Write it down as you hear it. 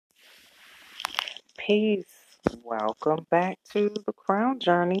Peace. Welcome back to the Crown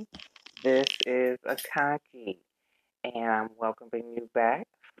Journey. This is Akanki, and I'm welcoming you back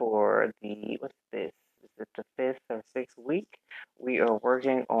for what's this? Is it the fifth or sixth week? We are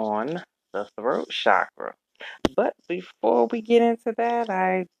working on the throat chakra. But before we get into that,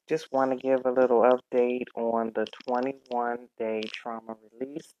 I just want to give a little update on the 21-day trauma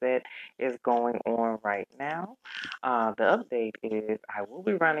release that is going on right now. The update is I will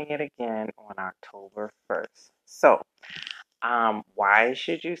be running it again on October 1st. So, why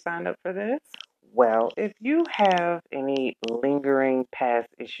should you sign up for this? Well, if you have any lingering past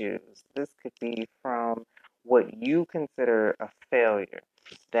issues, this could be from what you consider a failure.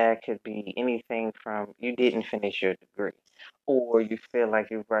 That could be anything from you didn't finish your degree, or you feel like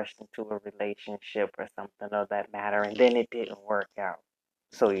you rushed into a relationship or something of that matter, and then it didn't work out,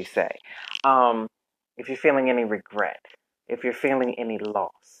 so you say. Um, if you're feeling any regret, if you're feeling any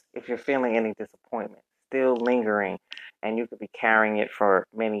loss, if you're feeling any disappointment, still lingering and you could be carrying it for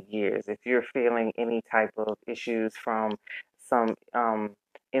many years. If you're feeling any type of issues from some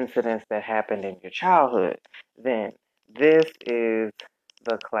incidents that happened in your childhood, then this is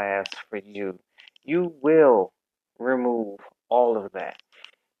the class for you. You will remove all of that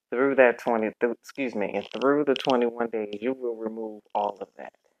through that and through the 21 days. You will remove all of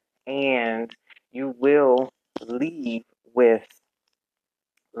that, and you will leave with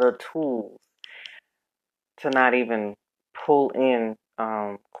the tools to not even pull in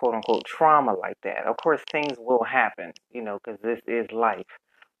quote unquote trauma like that. Of course, things will happen, because this is life,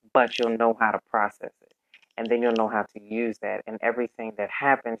 but you'll know how to process it. And then you'll know how to use that. And everything that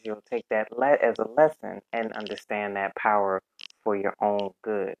happens, you'll take that as a lesson and understand that power for your own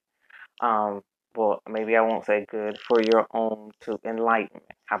good. Um, well, maybe I won't say good, for your own to enlightenment.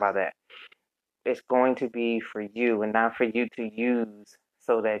 How about that? It's going to be for you and not for you to use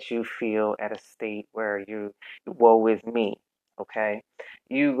so that you feel at a state where woe is me. Okay,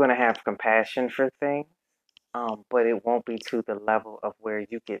 you're going to have compassion for things, but it won't be to the level of where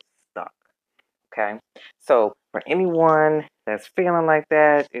you get stuck. Okay, so for anyone that's feeling like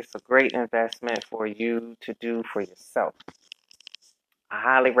that, it's a great investment for you to do for yourself. I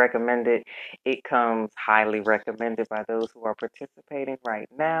highly recommend it. It comes highly recommended by those who are participating right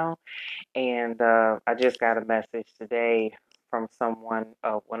now. And I just got a message today from one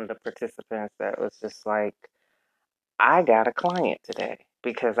of the participants, that was just like, I got a client today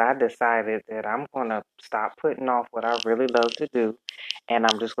because I decided that I'm going to stop putting off what I really love to do and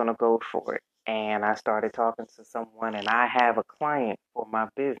I'm just going to go for it. And I started talking to someone, and I have a client for my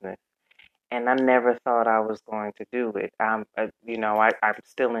business. And I never thought I was going to do it. I'm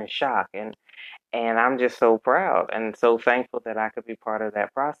still in shock, and I'm just so proud and so thankful that I could be part of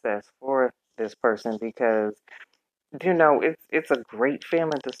that process for this person, because it's a great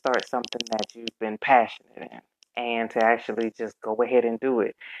feeling to start something that you've been passionate in, and to actually just go ahead and do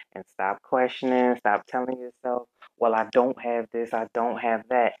it and stop questioning, stop telling yourself, well, I don't have this, I don't have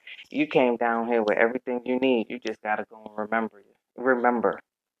that. You came down here with everything you need. You just got to go and remember.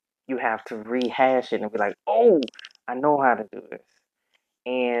 You have to rehash it and be like, oh, I know how to do this.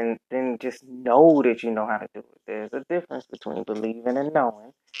 And then just know that you know how to do it. There's a difference between believing and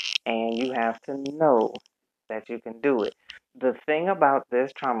knowing, and you have to know that you can do it. The thing about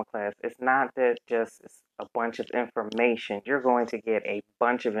this trauma class is not that just it's a bunch of information. You're going to get a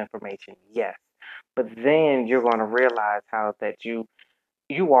bunch of information, yes, but then you're going to realize how that you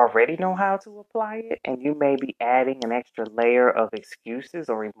already know how to apply it, and you may be adding an extra layer of excuses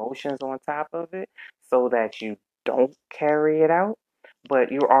or emotions on top of it so that you don't carry it out,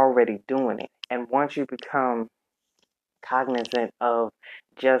 but you're already doing it. And once you become cognizant of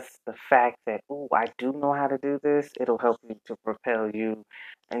just the fact that, oh, I do know how to do this, it'll help you to propel you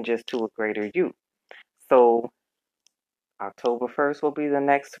and just to a greater you. So, October 1st will be the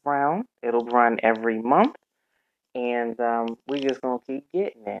next round. It'll run every month, and we're just going to keep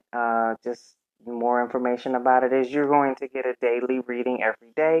getting it. Just more information about it is you're going to get a daily reading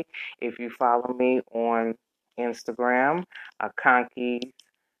every day. If you follow me on Instagram, Conkeys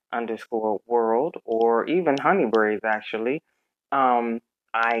underscore world, or even Honeyberries, actually,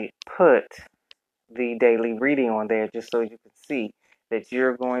 I put the daily reading on there just so you can see that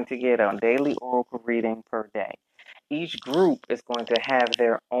you're going to get a daily oracle reading per day. Each group is going to have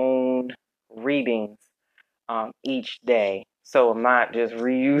their own readings each day. So I'm not just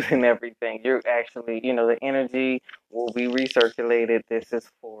reusing everything. You're actually, the energy will be recirculated. This is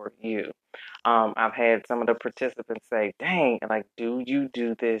for you. I've had some of the participants say, dang, like, do you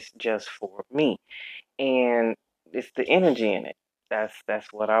do this just for me? And it's the energy in it. That's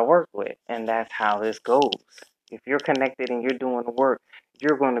what I work with, and that's how this goes. If you're connected and you're doing the work,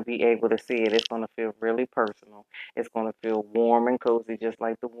 you're going to be able to see it. It's going to feel really personal. It's going to feel warm and cozy, just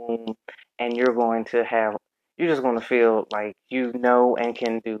like the womb. And you're just going to feel like you know and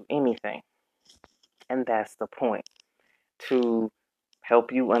can do anything. And that's the point, to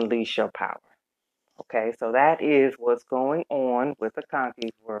help you unleash your power. Okay, so that is what's going on with the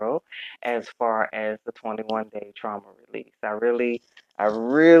Conky's world as far as the 21-day trauma release. I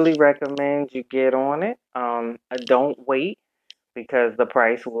really recommend you get on it. Don't wait because the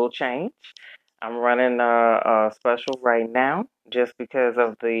price will change. I'm running a special right now just because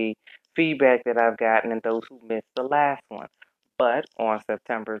of the feedback that I've gotten and those who missed the last one. But on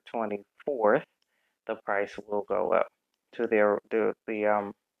September 24th, the price will go up to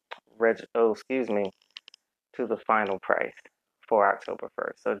excuse me, to the final price for October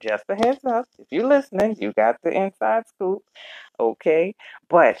 1st. So just a heads up, if you're listening, you got the inside scoop, okay?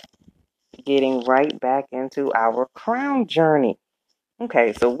 But getting right back into our crown journey.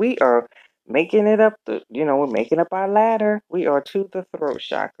 Okay, so we are making it up we're making up our ladder. We are to the throat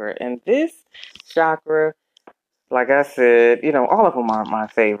chakra. And this chakra, like I said, all of them aren't my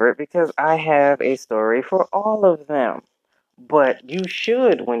favorite because I have a story for all of them. But you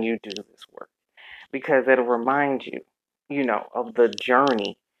should when you do this work because it'll remind you, of the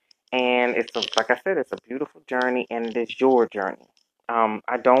journey. And like I said, it's a beautiful journey and it is your journey.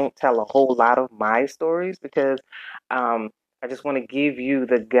 I don't tell a whole lot of my stories because um, I just want to give you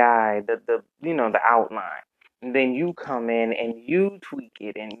the guide, the outline. And then you come in and you tweak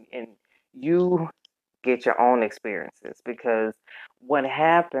it and you get your own experiences because what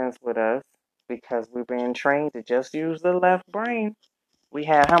happens with us, because we've been trained to just use the left brain, we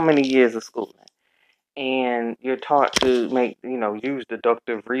have how many years of schooling? And you're taught to use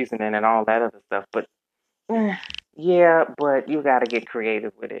deductive reasoning and all that other stuff. But yeah, but you got to get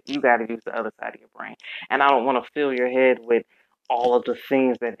creative with it. You got to use the other side of your brain. And I don't want to fill your head with all of the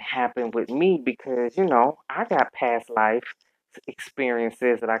things that happened with me because, I got past life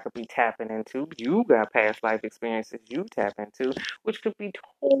experiences that I could be tapping into. You got past life experiences you tap into, which could be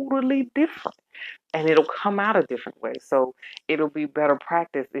totally different. And it'll come out a different way. So it'll be better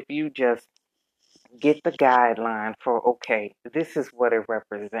practice if you just get the guideline for, okay, this is what it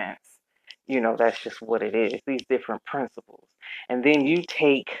represents. That's just what it is, these different principles. And then you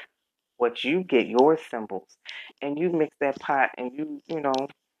take what you get, your symbols, and you mix that pot and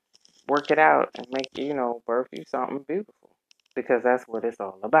work it out and make, birth you something beautiful because that's what it's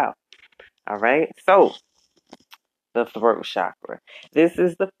all about. All right. So the throat chakra. This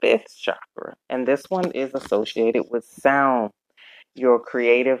is the fifth chakra, and this one is associated with sound, your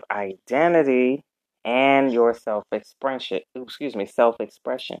creative identity, and your self expression.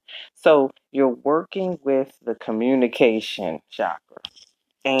 So you're working with the communication chakra.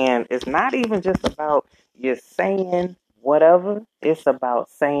 And it's not even just about you saying whatever, it's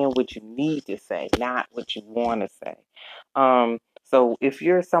about saying what you need to say, not what you want to say. So if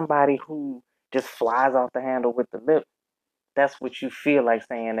you're somebody who just flies off the handle with the lip, that's what you feel like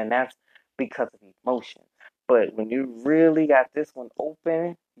saying, and that's because of emotion. But when you really got this one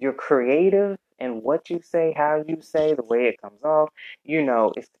open, you're creative in what you say, how you say, the way it comes off.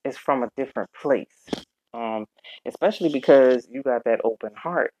 It's from a different place. Especially because you got that open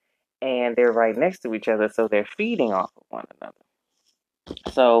heart, and they're right next to each other, so they're feeding off of one another.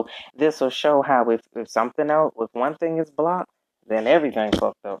 So this will show how if something else, if one thing is blocked, then everything's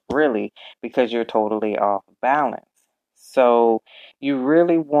fucked up, really, because you're totally off balance. So you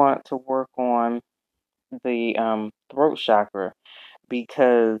really want to work on the throat chakra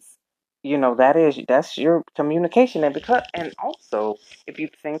because that's your communication, and also if you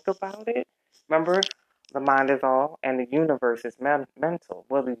think about it, remember the mind is all and the universe is mental.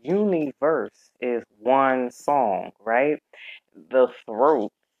 Well, the universe is one song, right? The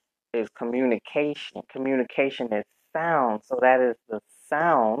throat is communication. Communication is sound. So that is the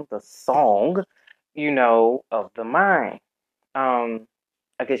sound, the song, of the mind. Um,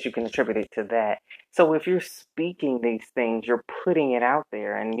 I guess you can attribute it to that. So if you're speaking these things, you're putting it out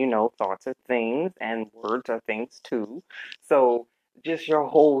there, and thoughts are things, and words are things too. So just your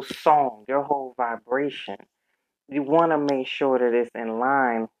whole song, your whole vibration, you want to make sure that it's in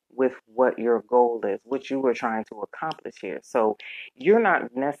line with what your goal is, what you were trying to accomplish here. So you're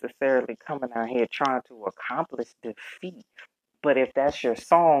not necessarily coming out here trying to accomplish defeat. But if that's your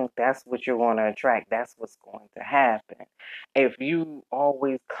song, that's what you're going to attract. That's what's going to happen. If you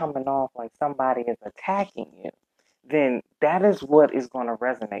always coming off like somebody is attacking you, then that is what is going to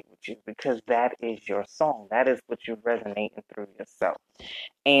resonate with you because that is your song. That is what you're resonating through yourself.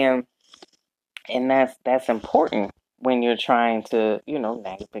 And that's important when you're trying to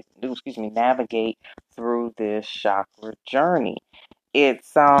navigate through this chakra journey.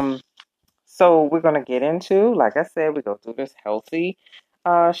 It's so we're gonna get into, like I said, we go through this healthy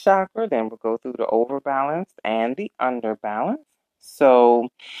chakra, then we'll go through the overbalance and the underbalance. So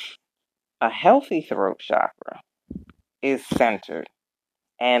a healthy throat chakra is centered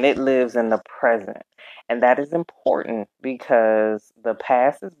and it lives in the present. And that is important because the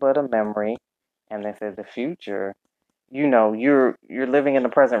past is but a memory, and they said the future, you're living in the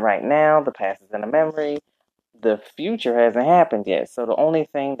present right now, the past is in a memory, the future hasn't happened yet. So the only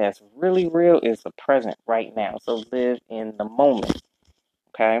thing that's really real is the present right now. So live in the moment,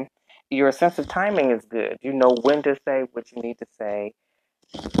 okay? Your sense of timing is good. You know when to say what you need to say,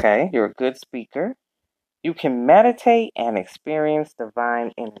 okay? You're a good speaker. You can meditate and experience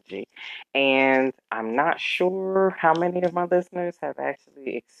divine energy. And I'm not sure how many of my listeners have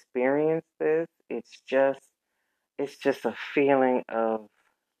actually experienced this. It's just a feeling of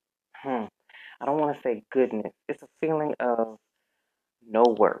I don't want to say goodness. It's a feeling of no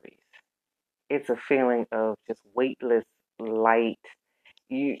worries. It's a feeling of just weightless light.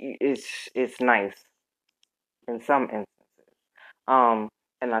 It's nice in some instances. Um,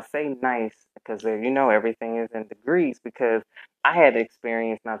 and I say nice because everything is in degrees because I had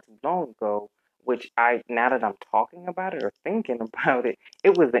experience not too long ago, which now that I'm talking about it or thinking about it,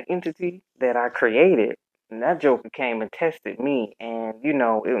 it was an entity that I created. And that joker came and tested me. And,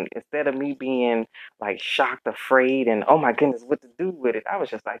 instead of me being like shocked, afraid, and oh my goodness, what to do with it, I was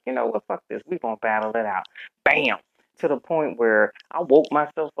just like, you know what, fuck this. We're going to battle it out. Bam! To the point where I woke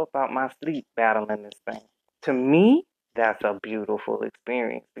myself up out my sleep battling this thing. To me, that's a beautiful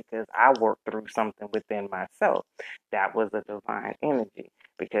experience because I worked through something within myself. That was a divine energy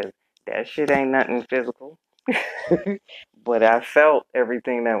because that shit ain't nothing physical. But I felt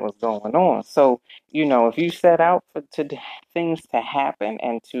everything that was going on. So, if you set out for things to happen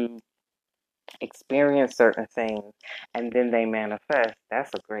and to experience certain things and then they manifest, that's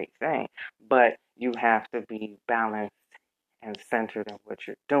a great thing. But you have to be balanced and centered in what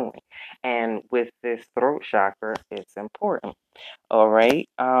you're doing. And with this throat chakra, it's important. All right.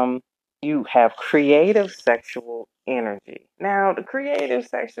 You have creative sexual energy. Now, the creative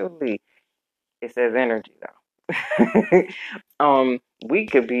sexually, it says energy though. We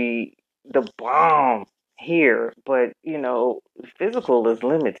could be the bomb here, but physical is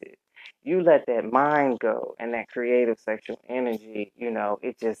limited. You let that mind go and that creative sexual energy,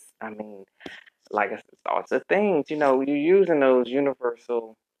 it just, I mean, like I said, thoughts of things. You're using those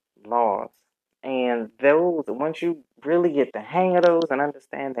universal laws. And those, once you really get the hang of those and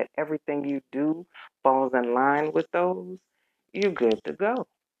understand that everything you do falls in line with those, you're good to go.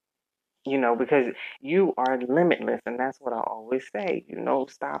 Because you are limitless. And that's what I always say,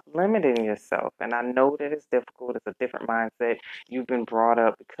 stop limiting yourself. And I know that it's difficult. It's a different mindset. You've been brought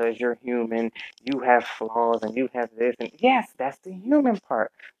up because you're human. You have flaws and you have this. And yes, that's the human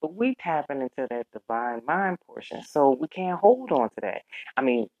part. But we tapping into that divine mind portion. So we can't hold on to that. I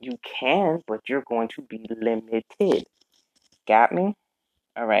mean, you can, but you're going to be limited. Got me?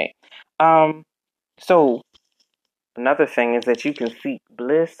 All right. So another thing is that you can seek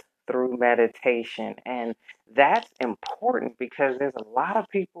bliss through meditation, and that's important because there's a lot of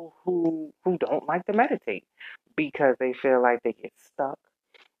people who don't like to meditate because they feel like they get stuck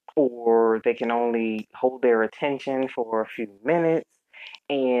or they can only hold their attention for a few minutes,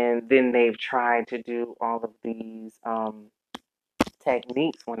 and then they've tried to do all of these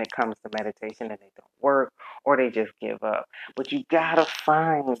techniques when it comes to meditation and they don't work or they just give up. But you gotta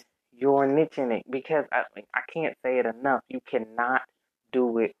find your niche in it because I can't say it enough. You cannot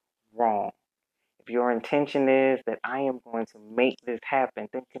do it wrong. If your intention is that I am going to make this happen,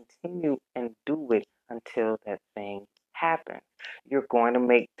 then continue and do it until that thing happens. You're going to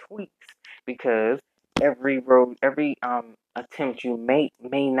make tweaks because every attempt you make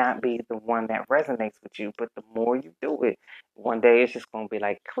may not be the one that resonates with you, but the more you do it, one day it's just going to be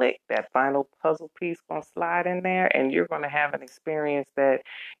like click, that final puzzle piece going to slide in there, and you're going to have an experience that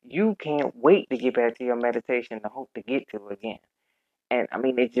you can't wait to get back to your meditation to hope to get to again. And I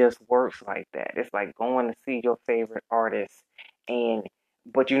mean, it just works like that. It's like going to see your favorite artist, and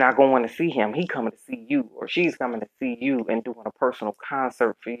but you're not going to see him. He coming to see you, or she's coming to see you, and doing a personal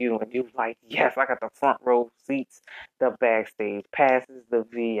concert for you. And you're like, yes, I got the front row seats, the backstage passes, the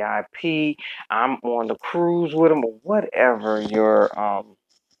VIP. I'm on the cruise with him, or whatever your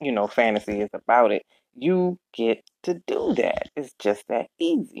fantasy is about it. You get to do that. It's just that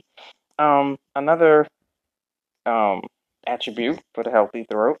easy. Another um, attribute for the healthy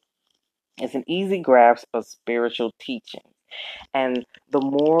throat is an easy grasp of spiritual teaching. And the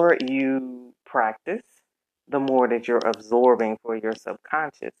more you practice, the more that you're absorbing for your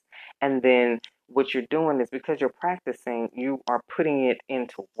subconscious. And then what you're doing is because you're practicing, you are putting it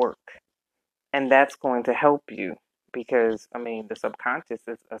into work. And that's going to help you because, I mean, the subconscious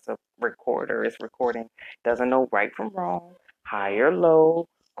is a recorder. It's recording, doesn't know right from wrong, high or low,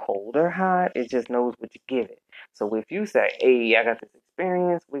 cold or hot. It just knows what you give it. So if you say, hey, I got this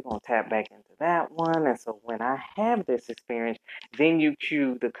experience, we're going to tap back into that one. And so when I have this experience, then you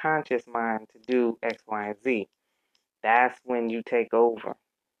cue the conscious mind to do X, Y, and Z. That's when you take over.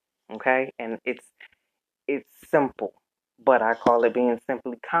 Okay? And it's simple, but I call it being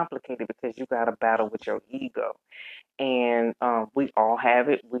simply complicated because you got to battle with your ego. And we all have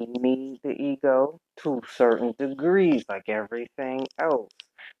it. We need the ego to certain degrees, like everything else.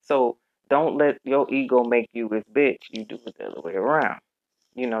 So don't let your ego make you his bitch. You do it the other way around.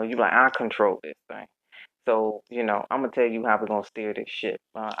 You like, I control this thing. So, I'm going to tell you how we're going to steer this ship.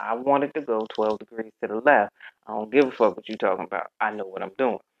 I want it to go 12 degrees to the left. I don't give a fuck what you're talking about. I know what I'm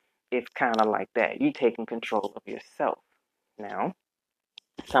doing. It's kind of like that. You taking control of yourself. Now,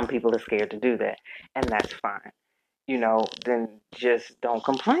 some people are scared to do that, and that's fine. Then just don't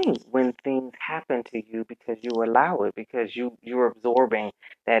complain when things happen to you because you allow it, because you're absorbing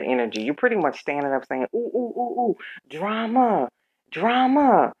that energy. You're pretty much standing up saying, ooh, ooh, ooh, ooh, drama,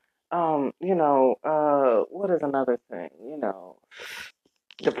 drama. What is another thing?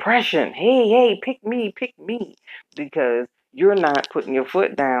 Depression. Hey, hey, pick me. Because you're not putting your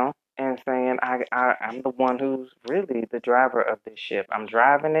foot down and saying, I'm the one who's really the driver of this ship. I'm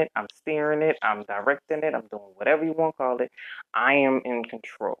driving it, I'm steering it, I'm directing it, I'm doing whatever you want to call it. I am in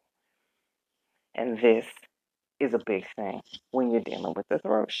control. And this is a big thing when you're dealing with the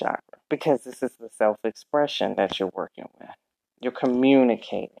throat chakra because this is the self expression that you're working with. You're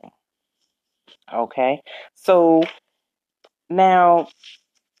communicating. Okay? So now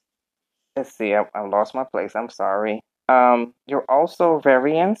let's see, I lost my place. I'm sorry. You're also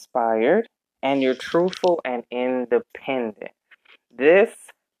very inspired and you're truthful and independent. This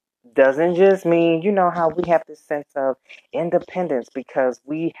doesn't just mean, how we have this sense of independence because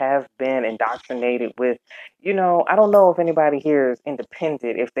we have been indoctrinated with, I don't know if anybody here is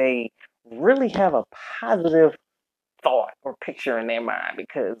independent, if they really have a positive thought or picture in their mind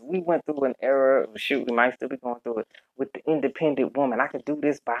because we went through an era, shoot, we might still be going through it with the independent woman. I could do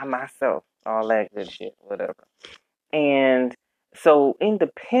this by myself, all that good shit, whatever. And so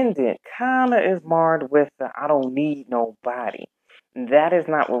independent kind of is marred with the I don't need nobody. That is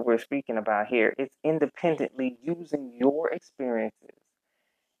not what we're speaking about here. It's independently using your experiences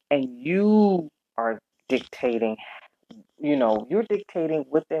and you are dictating, you're dictating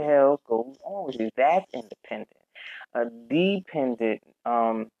what the hell goes on with you. That's independent. A dependent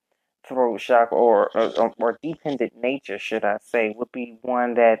throat shock or dependent nature, should I say, would be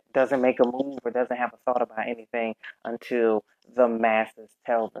one that doesn't make a move or doesn't have a thought about anything until the masses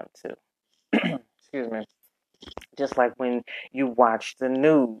tell them to. Excuse me. Just like when you watch the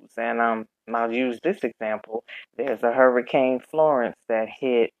news, and I'll use this example. There's a Hurricane Florence that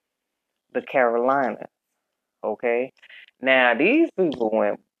hit the Carolinas. Okay. Now these people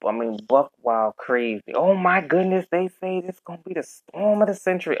went, buck wild crazy. Oh my goodness, they say this gonna be the storm of the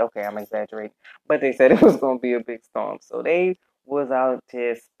century. Okay, I'm exaggerating, but they said it was gonna be a big storm. So they was out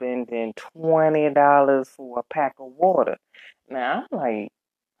there spending $20 for a pack of water. Now I'm like,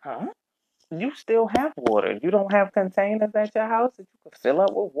 huh? You still have water. You don't have containers at your house that you could fill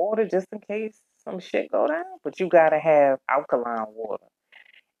up with water just in case some shit go down. But you gotta have alkaline water,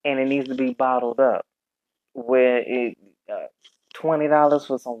 and it needs to be bottled up where it uh, $20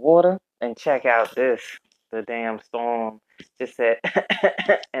 for some water and check out this. The damn storm just said,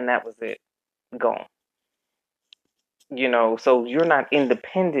 and that was it, gone. So you're not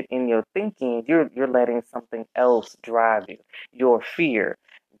independent in your thinking. You're letting something else drive you. Your fear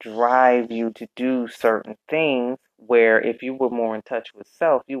drive you to do certain things where if you were more in touch with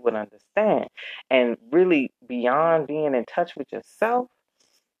self, you would understand. And really beyond being in touch with yourself,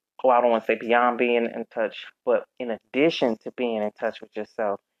 well, I don't want to say beyond being in touch, but in addition to being in touch with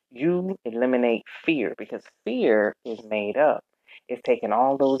yourself, you eliminate fear because fear is made up. It's taking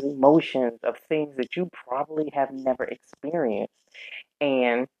all those emotions of things that you probably have never experienced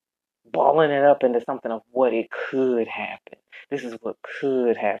and balling it up into something of what it could happen. This is what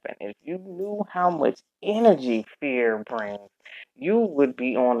could happen. If you knew how much energy fear brings, you would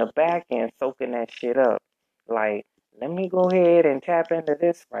be on the back end soaking that shit up. Like, let me go ahead and tap into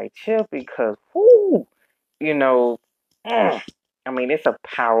this right here because, whoo, you know, mm, it's a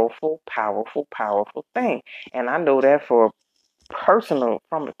powerful, powerful, powerful thing. And I know that from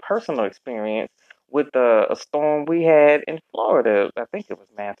a personal experience with a storm we had in Florida. I think it was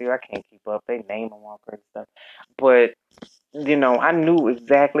Matthew. I can't keep up. They name them all crazy stuff. But I knew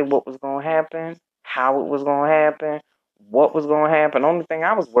exactly what was going to happen, how it was going to happen, what was going to happen. Only thing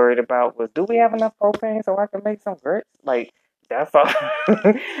I was worried about was, do we have enough propane so I can make some grits? Like, that's all.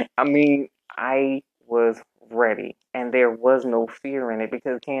 I mean, I was ready, and there was no fear in it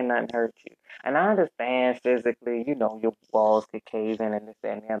because can nothing hurt you. And I understand physically, your walls could cave in and this,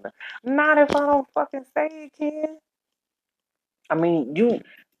 that, and the other. Not if I don't fucking say it can. I mean,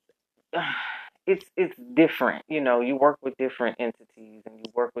 it's different. You work with different entities and you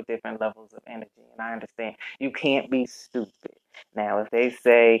work with different levels of energy. And I understand you can't be stupid. Now, if they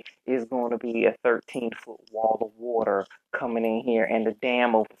say it's going to be a 13-foot wall of water coming in here and the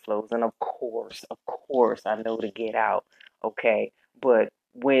dam overflows, and of course, I know to get out. Okay, but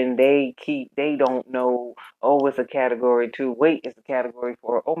when they don't know. Oh, it's a category 2. Wait, it's a category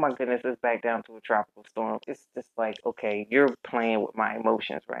 4. Oh my goodness, it's back down to a tropical storm. It's just like, okay, you're playing with my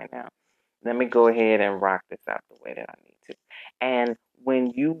emotions right now. Let me go ahead and rock this out the way that I need to. And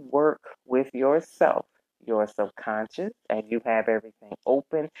when you work with yourself, your subconscious, and you have everything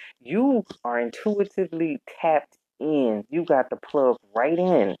open, you are intuitively tapped in. You got the plug right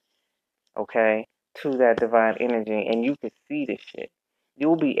in, okay, to that divine energy, and you can see the shit.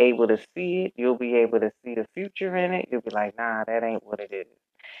 You'll be able to see it. You'll be able to see the future in it. You'll be like, nah, that ain't what it is.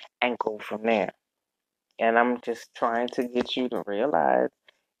 And go from there. And I'm just trying to get you to realize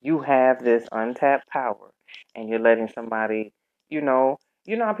you have this untapped power and you're letting somebody, you know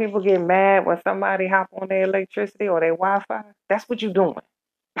how people get mad when somebody hop on their electricity or their Wi-Fi? That's what you're doing.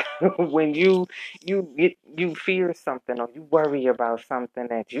 When you fear something or you worry about something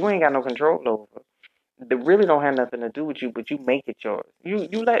that you ain't got no control over. That really don't have nothing to do with you, but you make it yours. You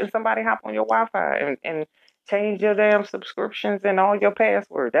letting somebody hop on your Wi-Fi and change your damn subscriptions and all your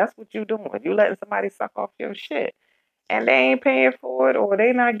passwords. That's what you doing. You letting somebody suck off your shit. And they ain't paying for it or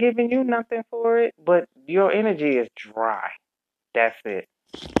they not giving you nothing for it, but your energy is dry. That's it.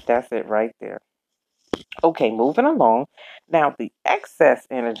 That's it right there. Okay, moving along. Now, the excess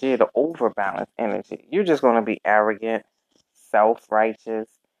energy, the overbalance energy, you're just going to be arrogant, self righteous,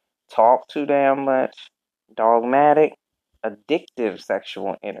 talk too damn much, dogmatic, addictive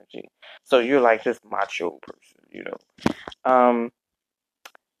sexual energy. So you're like this macho person. Um,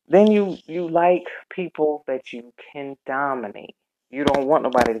 then you like people that you can dominate. You don't want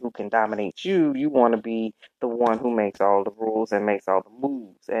nobody who can dominate you. You want to be the one who makes all the rules and makes all the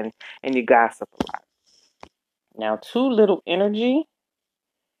moves, and you gossip a lot. Now, too little energy,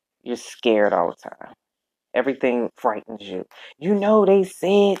 you're scared all the time. Everything frightens you. They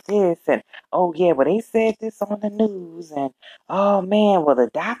said this, and oh yeah, well they said this on the news, and oh man, well the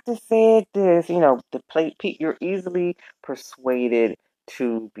doctor said this. You're easily persuaded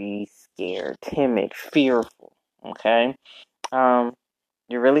to be scared, timid, fearful. Okay, um,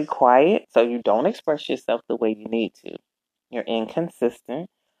 you're really quiet, so you don't express yourself the way you need to. You're inconsistent,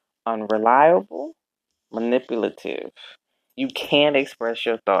 unreliable, manipulative. You can't express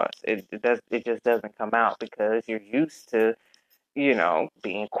your thoughts. It just doesn't come out because you're used to,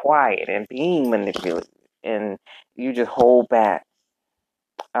 being quiet and being manipulative and you just hold back.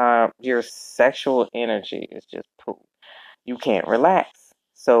 Your sexual energy is just poop. You can't relax.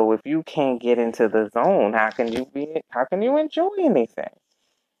 So if you can't get into the zone, how can you enjoy anything?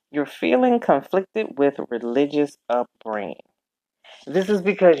 You're feeling conflicted with religious upbringing. This is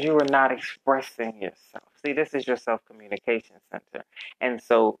because you are not expressing yourself. See, this is your self communication center. And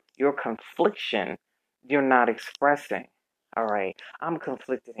so your confliction, you're not expressing. All right, I'm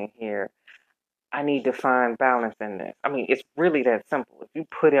conflicted in here. I need to find balance in this. I mean, it's really that simple. If you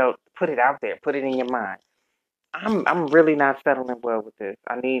put it out there, put it in your mind. I'm really not settling well with this.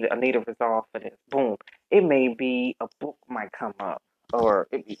 I need a resolve for this. Boom. It may be a book might come up, or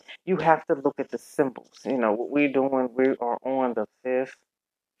you have to look at the symbols. What we're doing. We are on the fifth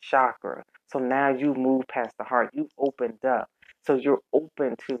chakra. So now you move past the heart. You opened up. So you're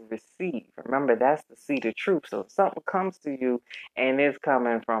open to receive. Remember, that's the seed of truth. So if something comes to you and it's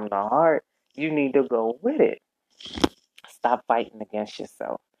coming from the heart, you need to go with it. Stop fighting against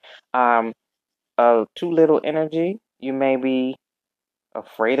yourself. Um, too little energy. You may be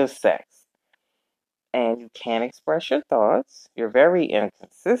afraid of sex and you can't express your thoughts. You're very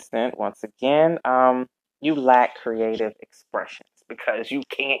inconsistent. Once again, you lack creative expressions because you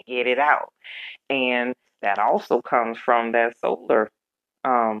can't get it out. And that also comes from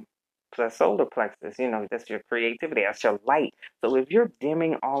um, that solar plexus. That's your creativity. That's your light. So if you're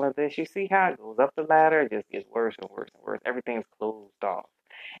dimming all of this, you see how it goes up the ladder. It just gets worse and worse and worse. Everything's closed off.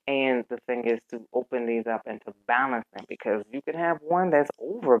 And the thing is to open these up and to balance them because you can have one that's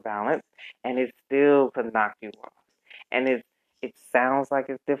overbalanced and it still could knock you off. And it sounds like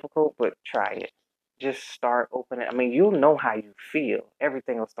it's difficult, but try it. just start opening. I mean, you'll know how you feel.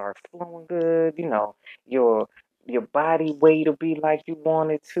 Everything will start flowing good. Your your body weight will be like you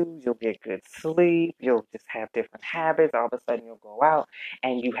want it to. You'll get good sleep. You'll just have different habits. All of a sudden, you'll go out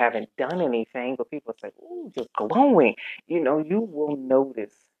and you haven't done anything, but people say, "Ooh, you're glowing." You will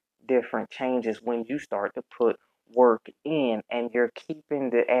notice different changes when you start to put work in and you're keeping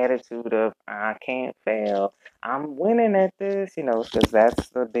the attitude of I can't fail. I'm winning at this, because that's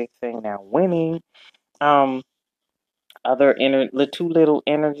the big thing now. Winning. Um, too little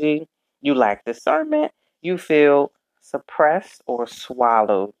energy. You lack discernment. You feel suppressed or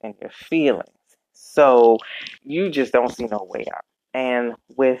swallowed in your feelings. So you just don't see no way out. And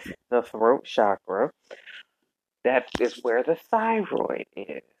with the throat chakra, that is where the thyroid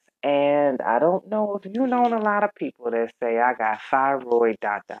is. And I don't know if you know a lot of people that say I got thyroid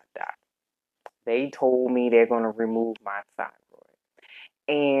dot dot dot. They told me they're going to remove my thyroid.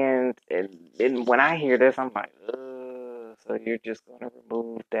 And when I hear this, I'm like, ugh, so you're just gonna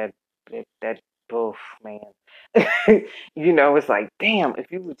remove that boof, man. It's like, damn,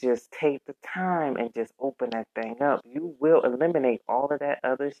 if you would just take the time and just open that thing up, you will eliminate all of that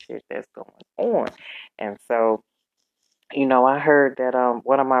other shit that's going on. And so, I heard that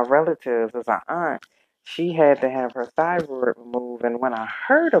one of my relatives is an aunt. She had to have her thyroid removed, and when I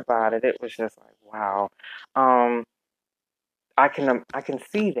heard about it, it was just like, wow. Um, I can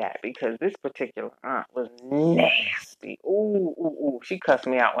see that because this particular aunt was nasty. Ooh, ooh, ooh. She cussed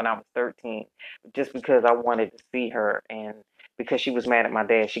me out when I was 13 just because I wanted to see her, and because she was mad at my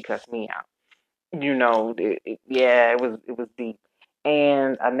dad, she cussed me out. Yeah, it was deep,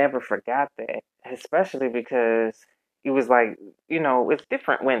 and I never forgot that, especially because it was like, it's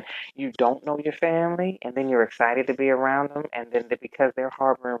different when you don't know your family, and then you're excited to be around them, and then because they're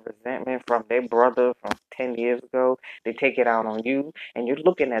harboring resentment from their brother from 10 years ago, they take it out on you, and you're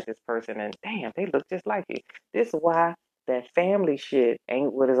looking at this person, and damn, they look just like you. This is why that family shit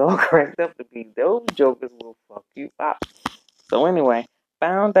ain't what it's all cracked up to be. Those jokers will fuck you up. So anyway,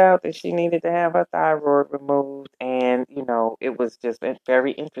 found out that she needed to have her thyroid removed, and it was just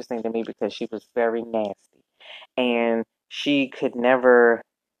very interesting to me because she was very nasty, and she could never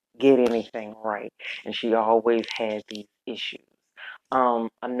get anything right, and she always had these issues.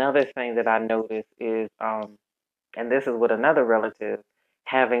 Another thing that I noticed is, and this is with another relative,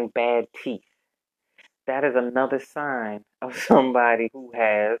 having bad teeth. That is another sign of somebody who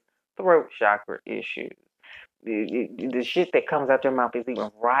has throat chakra issues. The shit that comes out your mouth is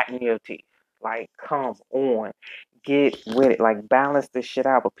even rotting your teeth. Like, come on, get with it. Like, balance this shit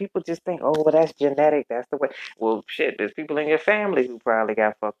out. But people just think, oh, well, that's genetic. That's the way. Well, shit, there's people in your family who probably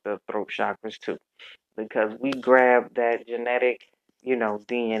got fucked up throat chakras too, because we grab that genetic,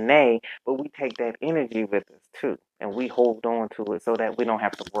 DNA, but we take that energy with us too, and we hold on to it so that we don't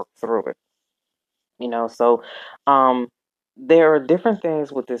have to work through it. So um, there are different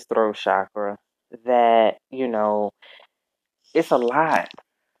things with this throat chakra that it's a lot,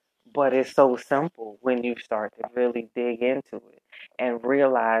 but it's so simple when you start to really dig into it and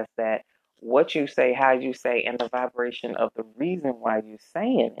realize that what you say, how you say, and the vibration of the reason why you're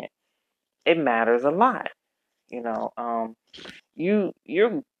saying it matters a lot. You know, um, you're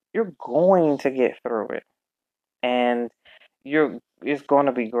going to get through it, and it's going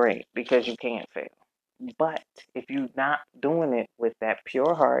to be great because you can't fail. But if you're not doing it with that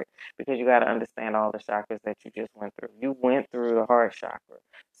pure heart, because you got to understand all the chakras that you just went through. You went through the heart chakra.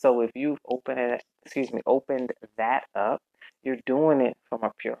 So if you've opened that up, you're doing it from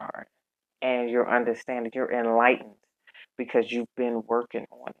a pure heart. And you're understanding, you're enlightened because you've been working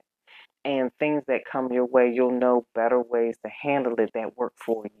on it, and things that come your way, you'll know better ways to handle it that work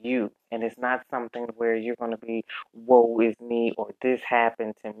for you. And it's not something where you're going to be, woe is me, or this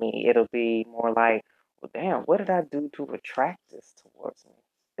happened to me. It'll be more like, well, damn, what did I do to attract this towards me?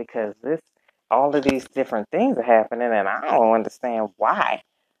 Because all of these different things are happening, and I don't understand why.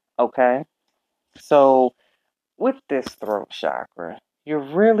 Okay. So with this throat chakra, you're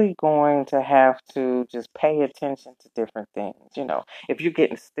really going to have to just pay attention to different things. If you're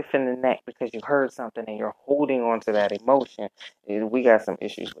getting stiff in the neck because you heard something and you're holding on to that emotion, we got some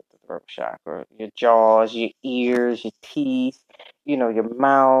issues with the throat chakra. Your jaws, your ears, your teeth, your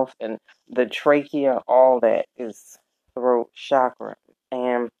mouth, and the trachea, all that is throat chakra.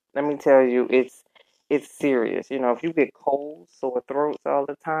 And let me tell you, it's serious. If you get colds, sore throats all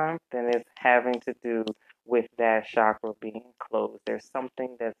the time, then it's having to do with that chakra being closed. There's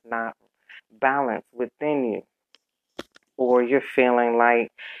something that's not balanced within you, or you're feeling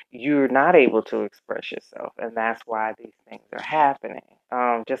like you're not able to express yourself, and that's why these things are happening.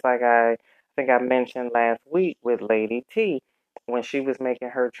 Just like I think I mentioned last week with Lady T, when she was making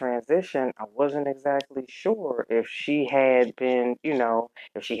her transition, I wasn't exactly sure if she had been,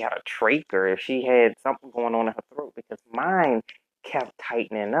 if she had a trach or if she had something going on in her throat because mine kept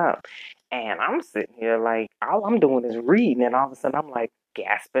tightening up. And I'm sitting here like, all I'm doing is reading, and all of a sudden I'm like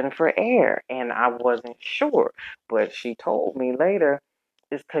gasping for air, and I wasn't sure. But she told me later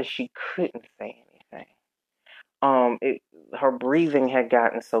it's because she couldn't say anything. It Her breathing had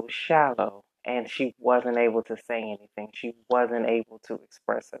gotten so shallow and she wasn't able to say anything. She wasn't able to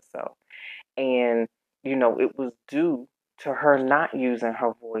express herself. And, it was due to her not using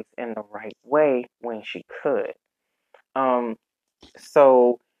her voice in the right way when she could. Um,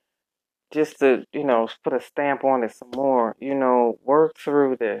 so just to, put a stamp on it some more, work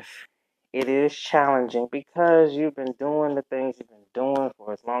through this. It is challenging because you've been doing the things you've been doing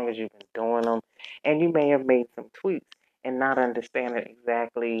for as long as you've been doing them, and you may have made some tweaks and not understanding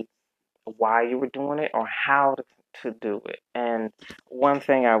exactly why you were doing it or how to do it. And one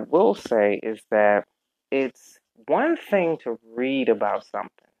thing I will say is that it's one thing to read about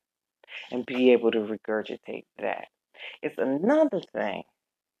something and be able to regurgitate that. It's another thing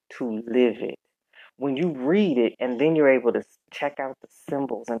to live it. When you read it and then you're able to check out the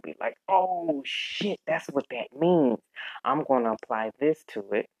symbols and be like, oh shit, that's what that means. I'm going to apply this to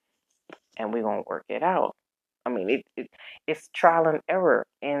it and we're going to work it out. I mean, it's trial and error.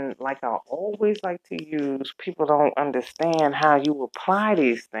 And like I always like to use, people don't understand how you apply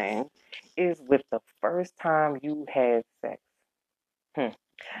these things is with the first time you had sex. We're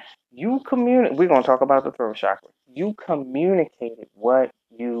going to talk about the throat chakra. You communicated what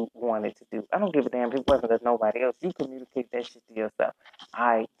you wanted to do. I don't give a damn if it wasn't to nobody else. You communicate that shit to yourself.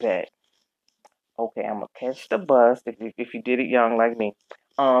 I bet. Okay, I'm gonna catch the bus if you did it young like me.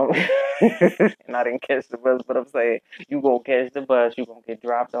 Um, and I didn't catch the bus, but I'm saying you gonna catch the bus. You gonna get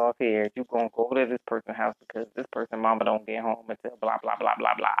dropped off here. You gonna go to this person's house because this person mama don't get home until blah blah blah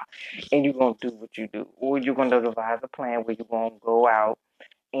blah blah. And you gonna do what you do, or you're gonna devise a plan where you gonna go out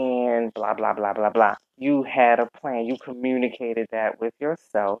and blah, blah, blah, blah, blah. You had a plan. You communicated that with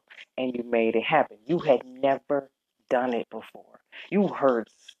yourself and you made it happen. You had never done it before. You heard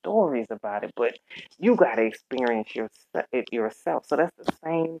stories about it, but you got to experience it yourself. So that's the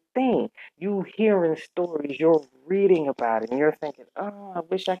same thing. You hearing stories, you're reading about it, and you're thinking, oh, I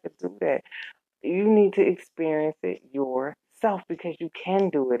wish I could do that. You need to experience it yourself because you can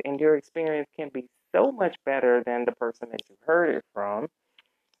do it, and your experience can be so much better than the person that you heard it from,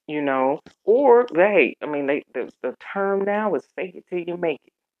 or hey, I mean, the term now is fake it till you make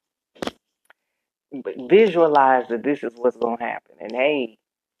it. But visualize that this is what's gonna happen, and hey,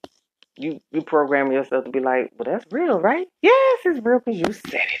 you program yourself to be like, well, that's real, right? Yes, it's real because you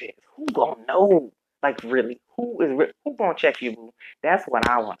said it is. Who gonna know? Like, really, who gonna check you, boo? That's what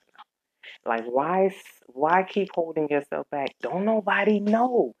I want. Like, why keep holding yourself back? Don't nobody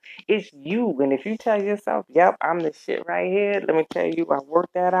know. It's you. And if you tell yourself, yep, I'm the shit right here, let me tell you, I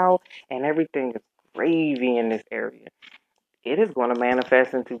worked that out and everything is gravy in this area. It is going to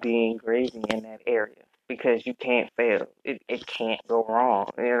manifest into being gravy in that area because you can't fail. It can't go wrong.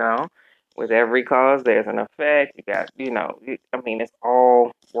 With every cause, there's an effect. You got, I mean, it's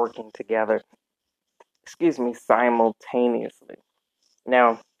all working together, excuse me, simultaneously.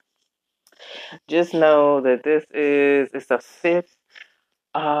 Now, just know that it's a fifth,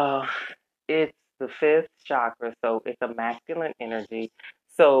 uh, it's the fifth chakra, so it's a masculine energy.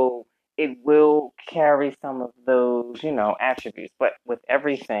 So it will carry some of those, attributes, but with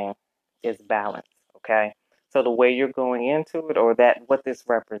everything is balance, okay? So the way you're going into it or that what this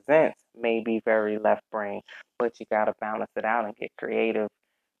represents may be very left brain, but you got to balance it out and get creative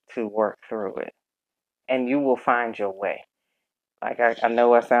to work through it. And you will find your way. Like, I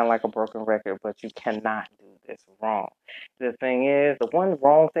know I sound like a broken record, but you cannot do this wrong. The thing is, the one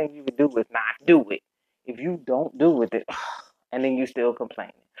wrong thing you would do is not do it. If you don't do it, and then you still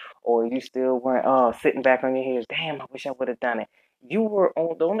complaining, or you still weren't sitting back on your heels, damn, I wish I would have done it. You were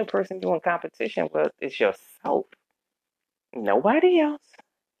the only person you in competition with is yourself. Nobody else,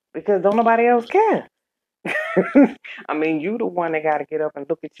 because don't nobody else care. I mean, you the one that got to get up and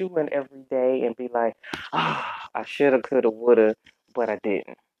look at you in every day and be like, I shoulda, coulda, woulda, but I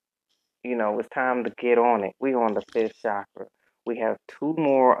didn't. It's time to get on it. We're on the fifth chakra. We have two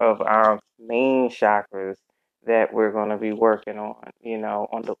more of our main chakras that we're going to be working on,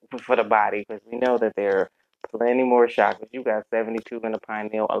 for the body, because we know that there are plenty more chakras. You got 72 in the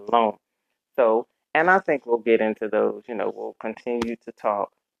pineal alone. So, and I think we'll get into those. We'll continue to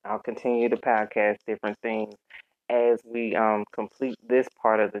talk. I'll continue to podcast different things as we complete this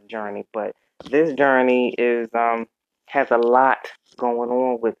part of the journey. But this journey is has a lot going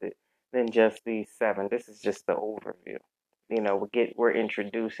on with it than just these seven. This is just the overview. we're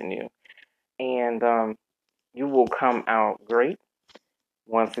introducing you, and you will come out great.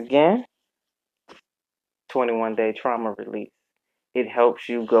 Once again, 21-day trauma release. It helps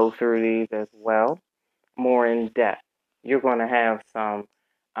you go through these as well, more in depth. You're going to have some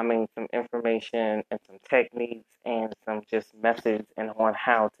information and some techniques and some just methods and on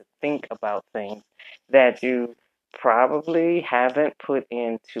how to think about things that you probably haven't put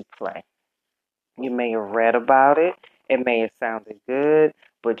into play. You may have read about it. It may have sounded good,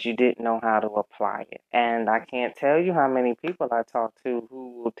 but you didn't know how to apply it. And I can't tell you how many people I talk to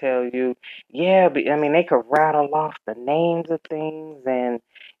who will tell you, yeah, but I mean, they could rattle off the names of things and,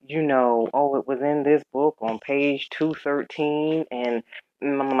 oh, it was in this book on page 213. And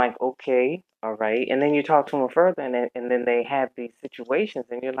I'm like, okay, all right. And then you talk to them further, and then they have these situations,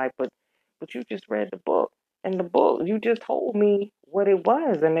 and you're like, but you just read the book. And the book, you just told me what it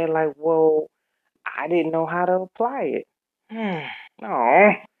was. And they're like, well, I didn't know how to apply it.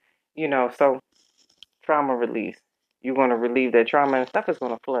 No, so trauma release. You're going to relieve that trauma and stuff is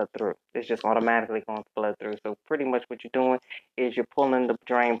going to flood through. It's just automatically going to flood through. So pretty much what you're doing is you're pulling the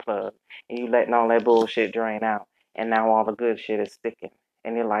drain plug and you letting all that bullshit drain out. And now all the good shit is sticking.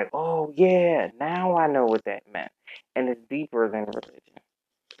 And you're like, oh yeah, now I know what that meant. And it's deeper than religion.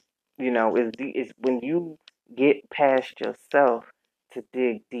 It's when you get past yourself to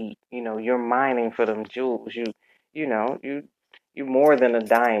dig deep. You're mining for them jewels. You know, you more than a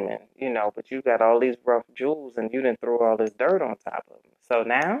diamond. But you got all these rough jewels, and you didn't throw all this dirt on top of them. So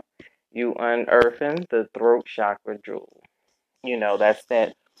now you unearthing the throat chakra jewel. That's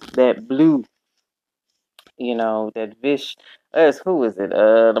that blue. That Vish. Who is it?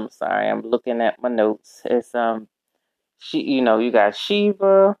 I'm sorry, I'm looking at my notes. It's you got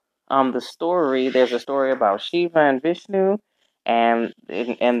Shiva. There's a story about Shiva and Vishnu, and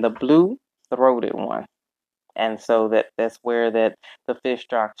the blue throated one, and so that's where the fish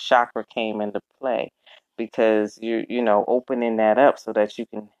chakra came into play, because you opening that up so that you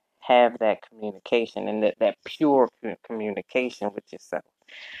can have that communication and that pure communication with yourself.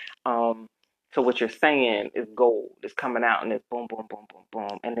 Um, so what you're saying is gold. It's coming out and it's boom, boom, boom, boom,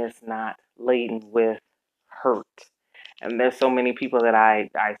 boom, and it's not laden with hurt. And there's so many people that I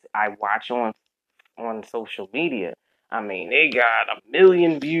watch on social media. I mean, they got 1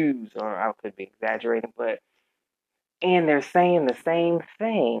 million views, or I could be exaggerating, and they're saying the same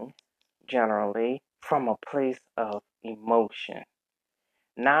thing generally from a place of emotion,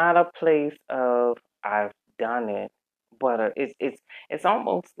 not a place of I've done it, but it's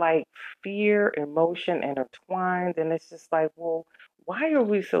almost like fear, emotion intertwined, and it's just like, well, why are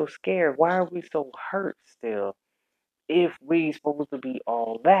we so scared? Why are we so hurt still? If we supposed to be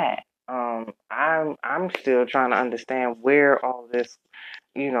all that. I'm still trying to understand where all this,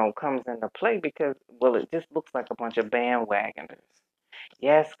 comes into play, because, well, it just looks like a bunch of bandwagoners.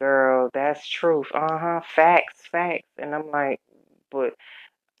 Yes, girl, that's truth. Uh-huh. Facts, facts. And I'm like, but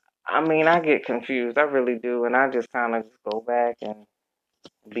I mean, I get confused. I really do. And I just kind of just go back and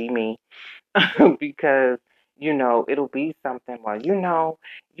be me. Because it'll be something. Well, you know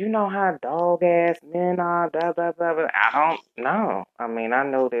how dog ass men are, blah blah blah blah. I don't know. I mean, I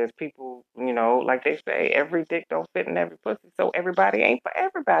know there's people, like they say, every dick don't fit in every pussy, so everybody ain't for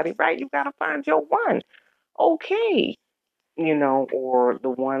everybody, right? You gotta find your one. Okay. Or the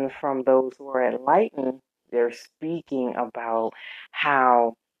ones from those who are enlightened, they're speaking about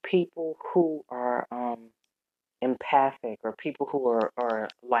how people who are empathic, or people who are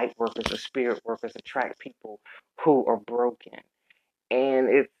light workers or spirit workers, attract people who are broken.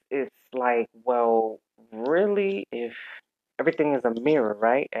 And it's like, well, really, if everything is a mirror,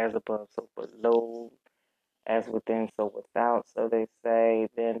 right? As above, so below, as within, so without. So they say,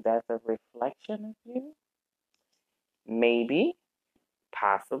 then that's a reflection of you. Maybe,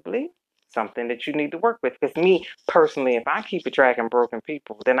 possibly, something that you need to work with. Because me personally, if I keep attracting broken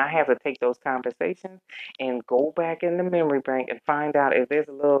people, then I have to take those conversations and go back in the memory bank and find out if there's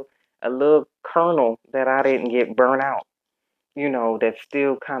a little kernel that I didn't get burnt out, that's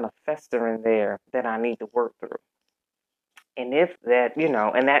still kind of festering there that I need to work through. And if that,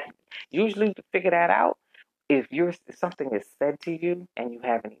 and that usually to figure that out, if something is said to you and you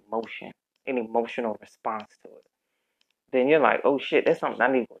have an emotional response to it, then you're like, oh shit, that's something I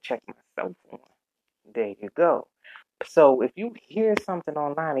need to go check myself on. There you go. So if you hear something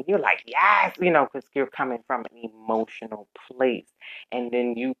online and you're like, yes, because you're coming from an emotional place, and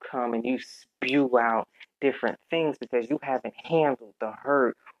then you come and you spew out different things because you haven't handled the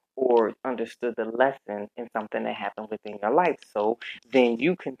hurt or understood the lesson in something that happened within your life. So then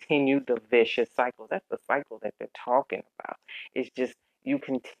you continue the vicious cycle. That's the cycle that they're talking about. It's just you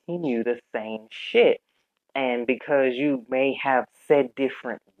continue the same shit. And because you may have said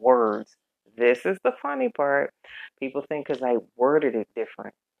different words, this is the funny part. People think because I worded it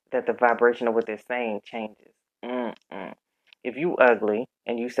different that the vibration of what they're saying changes. Mm-mm. If you ugly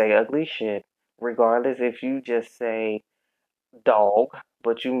and you say ugly shit, regardless if you just say dog,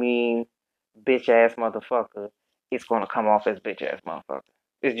 but you mean bitch ass motherfucker, it's going to come off as bitch ass motherfucker.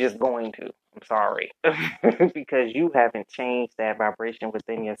 It's just going to. I'm sorry. Because you haven't changed that vibration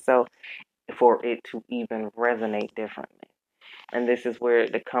within yourself for it to even resonate differently. And this is where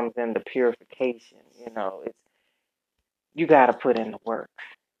it comes in the purification. It's you got to put in the work.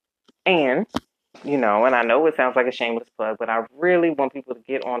 And and I know it sounds like a shameless plug, but I really want people to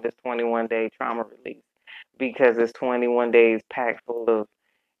get on this 21-day trauma release because it's 21 days packed full of,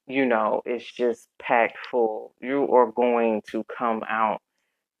 it's just packed full. You are going to come out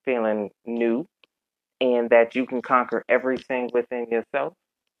feeling new and that you can conquer everything within yourself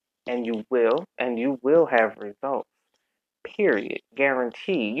and you will have results. Period.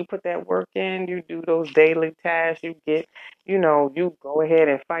 Guarantee. You put that work in, you do those daily tasks, you go ahead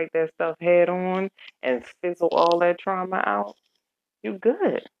and fight that stuff head on and fizzle all that trauma out. You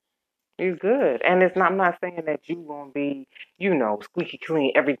good. You good. And I'm not saying that you gonna be, squeaky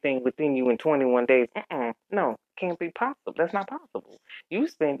clean everything within you in 21 days. No, can't be possible. That's not possible. You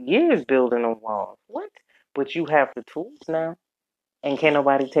spent years building a wall. What? But you have the tools now. And can't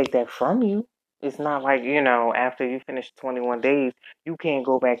nobody take that from you. It's not like, after you finish 21 days, you can't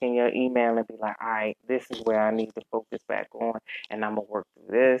go back in your email and be like, all right, this is where I need to focus back on and I'm going to work through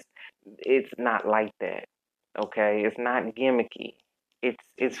this. It's not like that. Okay? It's not gimmicky.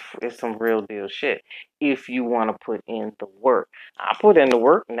 It's some real deal shit if you want to put in the work. I put in the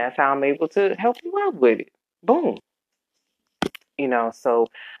work and that's how I'm able to help you out with it. Boom. So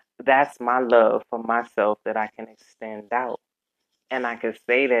that's my love for myself that I can extend out. And I can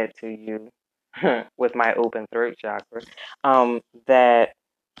say that to you with my open throat chakra, that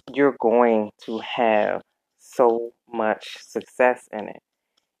you're going to have so much success in it.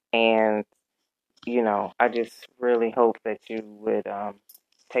 And, I just really hope that you would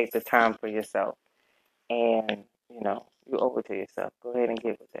take the time for yourself and, you owe it to yourself. Go ahead and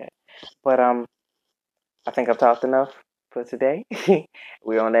get with that. But I think I've talked enough for today.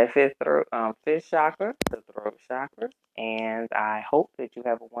 We're on that fifth chakra, the throat chakra, and I hope that you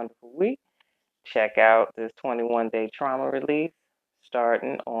have a wonderful week. Check out this 21-day trauma release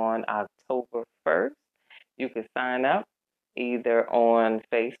starting on October 1st. You can sign up either on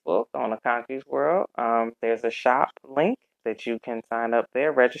Facebook on Akanki's World. There's a shop link that you can sign up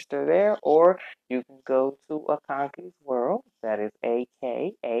there, register there, or you can go to Akanki's World. That is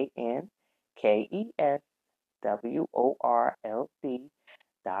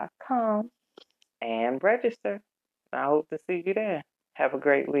AKANKESWORLD.com and register. I hope to see you there. Have a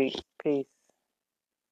great week.